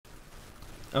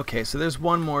Okay, so there's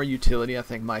one more utility I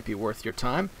think might be worth your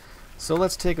time. So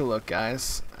let's take a look,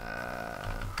 guys.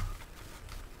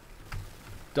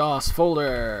 DOS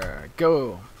folder,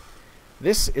 go.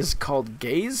 This is called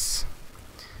Gaze,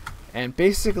 and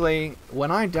basically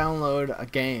when I download a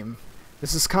game,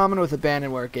 this is common with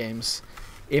abandonware games,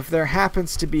 if there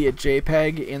happens to be a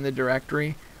JPEG in the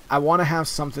directory, I want to have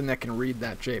something that can read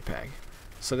that JPEG.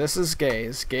 So this is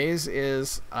Gaze. Gaze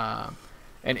is an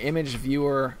image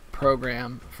viewer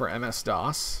program for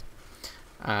MS-DOS.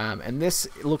 And this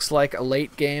looks like a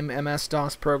late game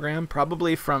MS-DOS program,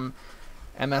 probably from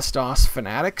MS-DOS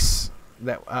fanatics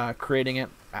that creating it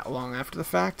long after the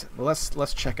fact.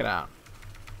 Let's check it out.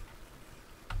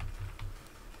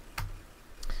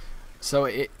 So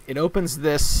it opens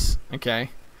this,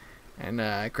 okay, and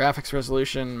graphics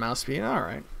resolution, mouse speed. All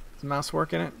right, is the mouse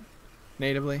working it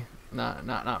natively?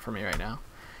 Not for me right now.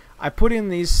 I put in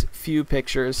these few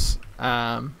pictures.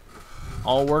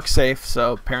 All work safe,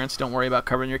 so parents don't worry about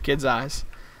covering your kids' eyes.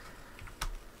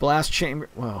 Blast chamber.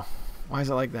 Whoa, why is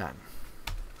it like that?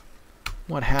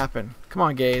 What happened? Come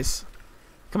on, Gaze.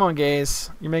 Come on,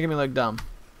 Gaze. You're making me look dumb.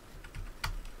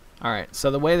 Alright, so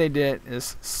the way they did it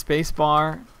is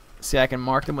spacebar. See, I can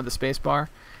mark them with the spacebar,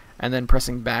 and then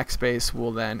pressing backspace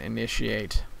will then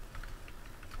initiate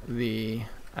the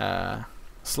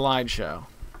slideshow.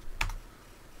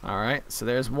 Alright, so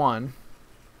there's one.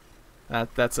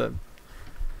 That's a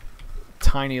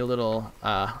tiny little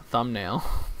thumbnail.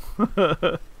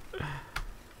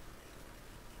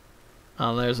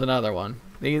 Oh, there's another one.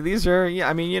 These are, yeah,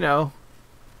 I mean, you know,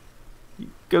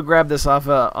 go grab this off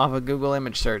a Google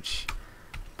image search.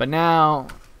 But now,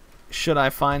 should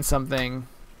I find something?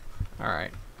 All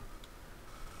right.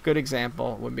 Good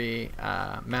example would be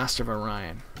Master of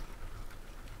Orion.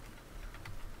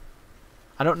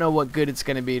 I don't know what good it's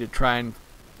going to be to try and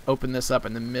open this up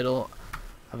in the middle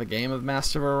of a game of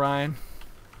Master of Orion.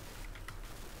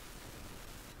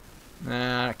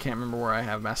 Nah, I can't remember where I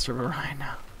have Master of Orion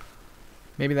now.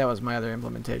 Maybe that was my other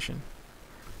implementation.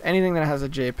 Anything that has a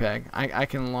JPEG, I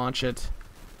can launch it.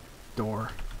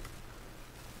 Door.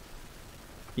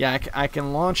 Yeah, I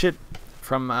can launch it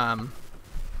from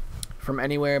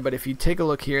anywhere, but if you take a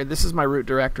look here, this is my root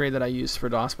directory that I use for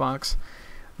DOSBox.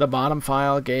 The bottom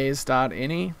file,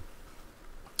 gaze.ini,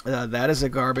 that is a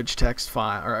garbage text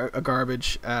file, or a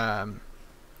garbage, well,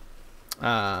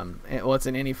 it's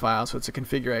an ini file, so it's a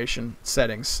configuration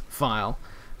settings file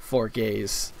for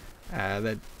Gaze.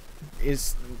 That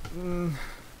is,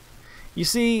 you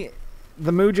see,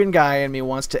 the Mugen guy in me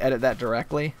wants to edit that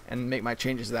directly and make my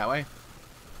changes that way.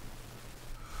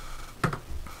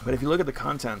 But if you look at the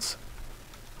contents,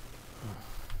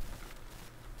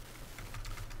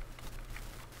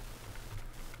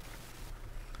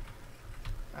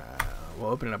 we'll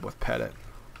open it up with Pedit.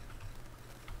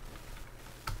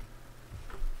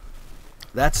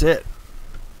 That's it.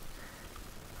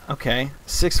 Okay,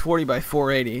 640 by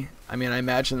 480. I mean, I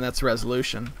imagine that's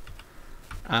resolution.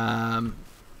 One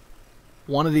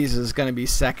of these is going to be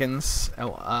seconds.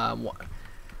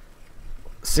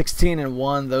 16 and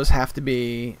 1, those have to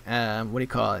be, what do you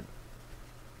call it?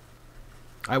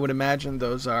 I would imagine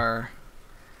those are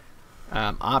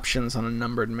options on a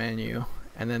numbered menu.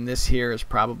 And then this here is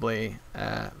probably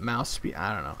mouse speed.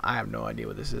 I don't know. I have no idea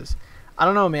what this is. I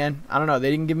don't know, man. I don't know.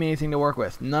 They didn't give me anything to work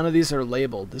with. None of these are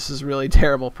labeled. This is really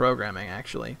terrible programming,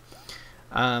 actually.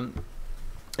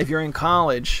 If you're in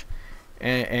college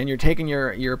and you're taking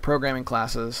your programming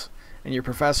classes and your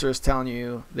professor is telling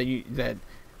you that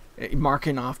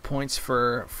marking off points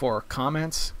for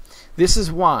comments, this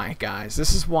is why, guys.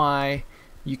 This is why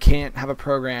you can't have a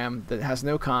program that has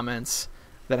no comments,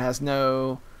 that has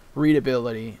no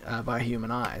readability by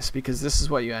human eyes, because this is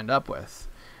what you end up with.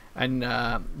 And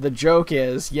the joke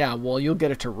is, yeah, well, you'll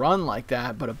get it to run like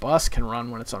that, but a bus can run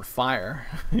when it's on fire.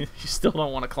 You still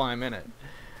don't want to climb in it.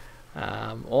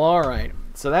 Well, alright,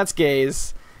 so that's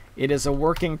Gaze. It is a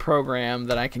working program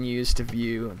that I can use to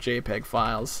view JPEG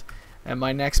files. And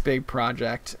my next big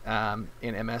project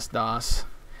in MS-DOS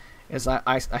is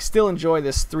I still enjoy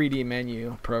this 3D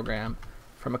menu program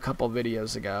from a couple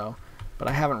videos ago, but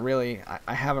I haven't really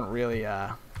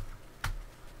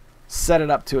set it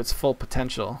up to its full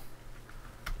potential.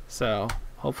 So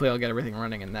hopefully I'll get everything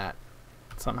running in that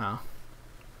somehow.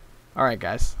 Alright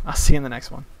guys, I'll see you in the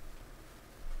next one.